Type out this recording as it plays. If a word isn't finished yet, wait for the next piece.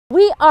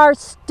We are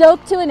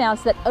stoked to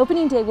announce that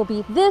opening day will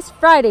be this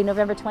Friday,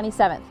 November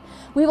 27th.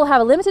 We will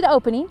have a limited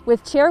opening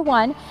with Chair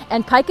 1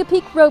 and Pika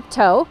Peak Rope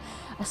Tow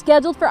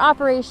scheduled for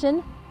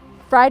operation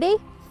Friday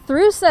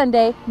through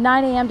Sunday,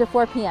 9 a.m. to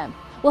 4 p.m.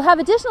 We'll have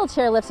additional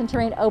chairlifts and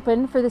terrain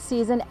open for the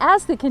season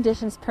as the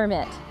conditions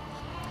permit.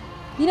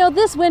 You know,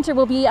 this winter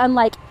will be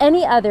unlike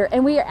any other,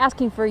 and we are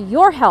asking for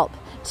your help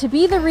to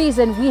be the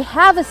reason we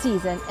have a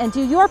season and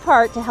do your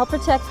part to help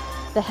protect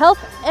the health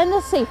and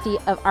the safety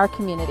of our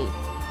community.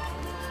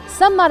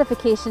 Some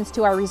modifications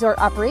to our resort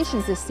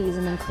operations this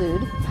season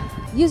include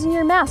using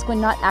your mask when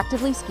not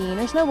actively skiing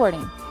or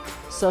snowboarding,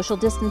 social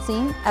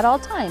distancing at all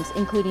times,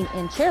 including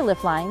in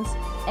chairlift lines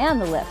and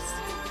the lifts.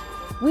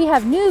 We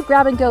have new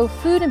grab-and-go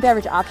food and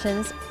beverage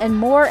options and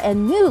more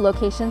and new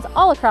locations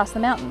all across the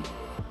mountain.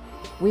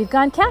 We've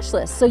gone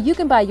cashless, so you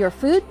can buy your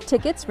food,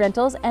 tickets,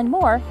 rentals, and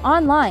more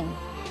online.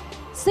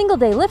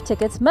 Single-day lift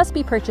tickets must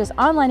be purchased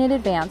online in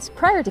advance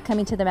prior to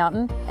coming to the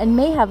mountain and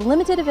may have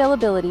limited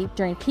availability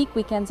during peak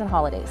weekends and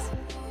holidays.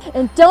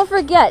 And don't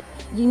forget,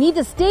 you need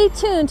to stay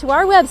tuned to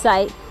our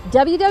website,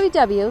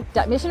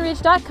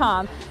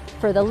 www.missionridge.com,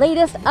 for the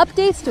latest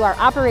updates to our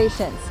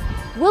operations.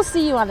 We'll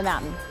see you on the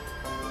mountain.